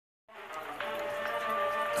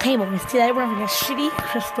Hey boys, today we're having a shitty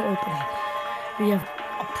crystal opening. We have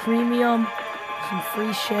a premium, some free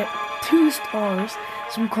shit, 2 stars,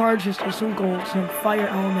 some card crystals, some gold, some fire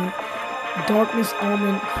element, darkness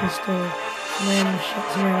element crystal, some random shit,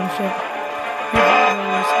 We have one of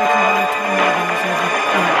those. I can buy 10 of those. I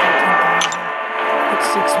have 13,000. It's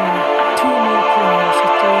 6 money. 2 more premiums, so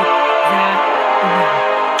 3, that, and that.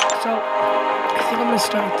 So, I think I'm gonna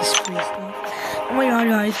start with this free stuff. Oh my god,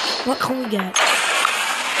 guys, what can we get?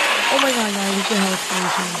 Oh my god, guys, it's the health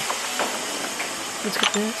station. Let's get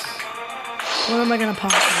this. What am I gonna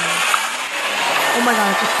pop now? Oh my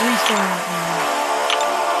god, it's a 3-star right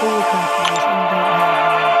now. Holy crap, guys, I don't have one.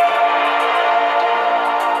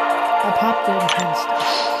 I'll pop the intense stuff.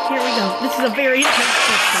 Here we go. This is a very intense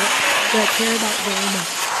crystal that I care about very much.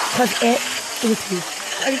 Because it is a 2.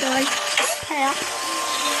 Ready, guys? Tap.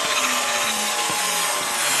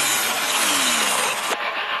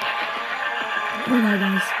 Oh my god,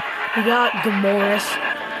 guys. We got Gamoris,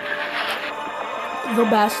 the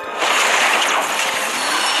best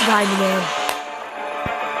Diamond Man.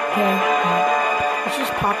 Okay, let's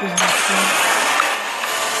just pop his next one.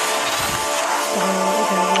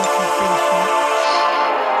 Okay, we got some free shit.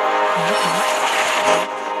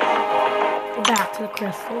 Okay. Back to the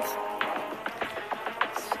crystals.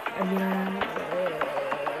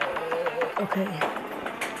 Okay,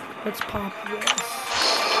 let's pop this.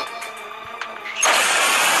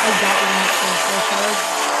 I got one for card.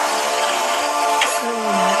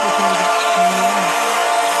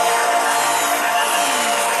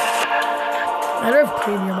 I don't have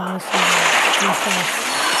premium, honestly.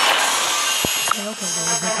 Okay, guys.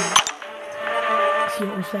 See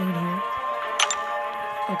what we're saying here.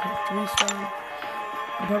 Okay, 3 stars.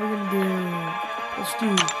 I'm probably gonna do. Let's do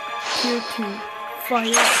tier 2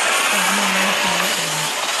 fire.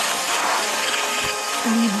 I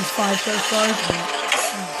need these 5-star stars.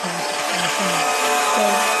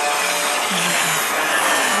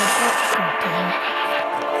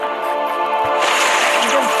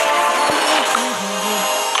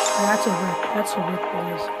 That's a rip,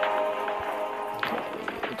 boys. Okay,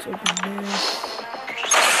 let's open this.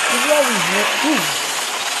 This is all we rip. Ooh.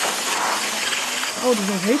 Oh, there's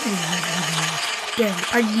a awakening happening. Damn,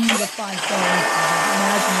 I need a 5-star awakening.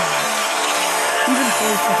 Imagine that. Even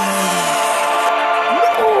first with no idea.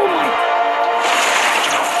 Oh my.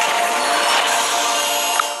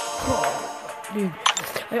 Dude,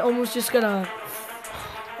 I almost just got a.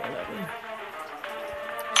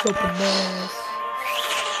 Let's open this.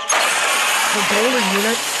 The golden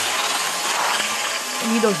units. I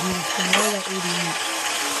need those units, man. I only got 88.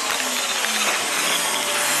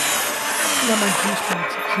 I got my juice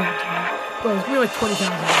box. I can't tell. Bro, it's gonna be like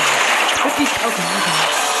 20,000. 50. Okay.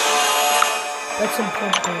 That's some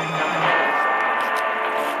pump gold.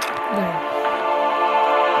 No.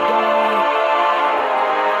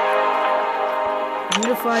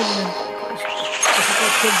 Unified and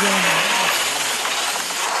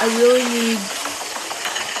I really need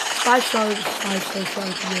 5 stars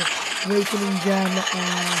here. Awakening gem.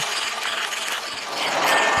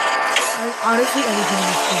 Honestly, anything in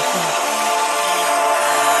this crystal.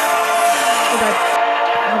 Okay,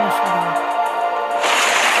 almost done.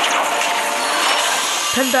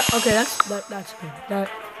 Okay, that's good.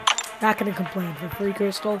 Not gonna complain for free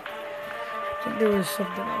crystal. I think there was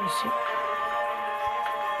something else here.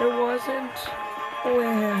 There wasn't. Oh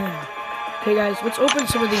yeah. Okay, guys, let's open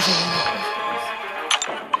some of these.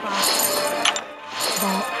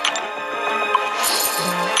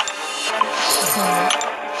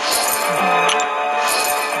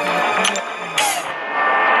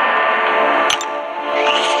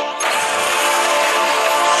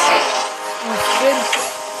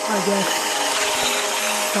 I guess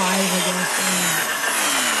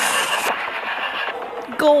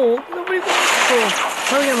 5. Gold. Nobody wants gold.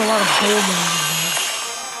 Probably have a lot of gold in there.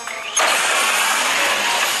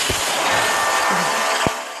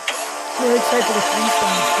 Really excited for the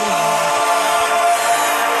 3-stars.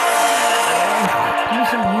 Give me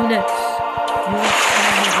some units.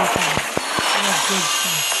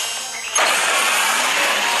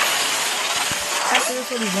 After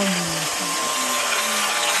this, only 1 unit.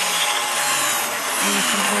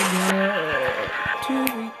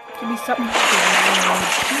 Give me something.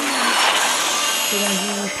 So guys,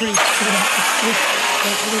 we're pretty sure that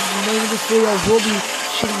the name of this video will be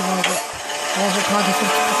shitting all of it. All the content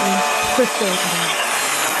means crystal.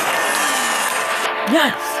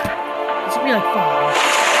 Yes! This will be like 5.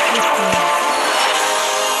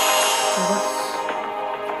 So let's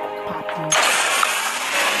pop these.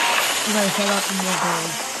 Nice, I got some more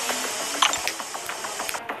gold.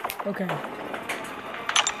 Okay.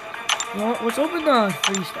 Well, let's open the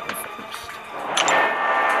freestyle first.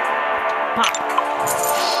 Pop.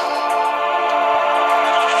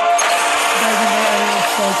 Guys, I know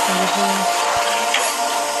everyone's so excited for this.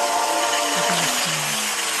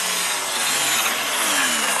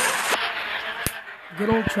 Good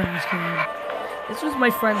old trash can. This was my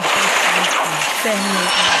friend's first trash can. Samuel.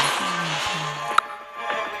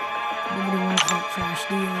 Nobody wants that trash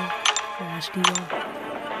deal. Trash deal.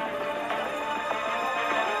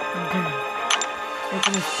 Okay.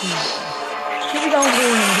 Open this thing. Here we go.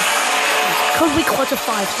 Could we clutch a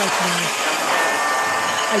 5-star today?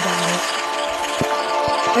 I doubt it.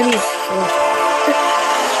 I mean,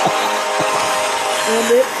 and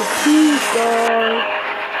it's a 2-star.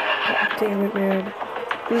 God damn it, man.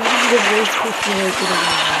 This is the worst question I could have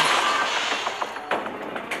done.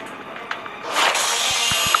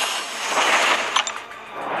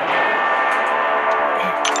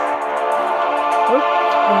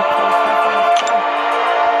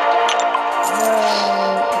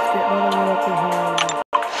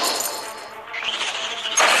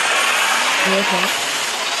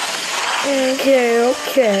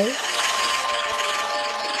 Okay.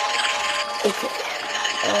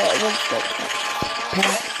 What's that?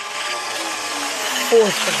 Pat.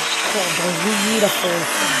 4-star. Come on, boys. We need a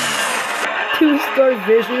 4-star. 2-star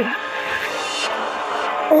vision.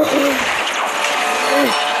 I'm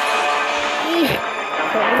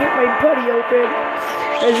gonna get my putty open.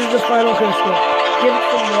 This is the final crystal. Give it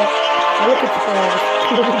some more. Look at the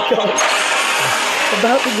Here we go.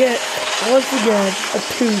 About to get, once again, a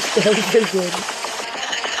 2-star vision.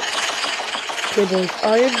 Okay, boys, I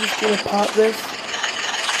am just gonna pop this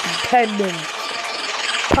in 10 minutes.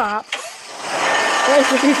 Pop. That's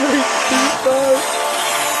the first 2-stars.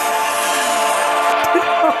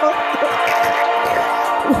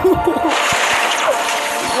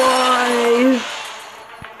 Why?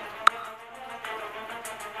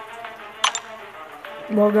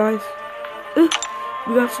 Well, guys,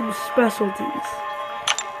 we got some specialties.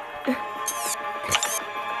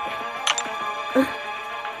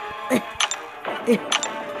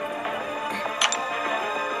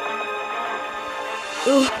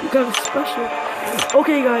 Oh, we got a special.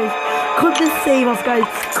 Okay, guys. Could this save us, guys?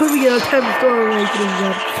 Could we get a 10-star rating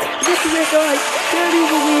again? This is it, guys. Can't even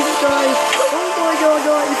believe it, guys. Oh my god,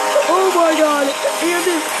 guys. Oh my god. And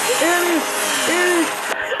it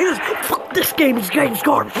is. Fuck, this game is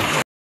garbage.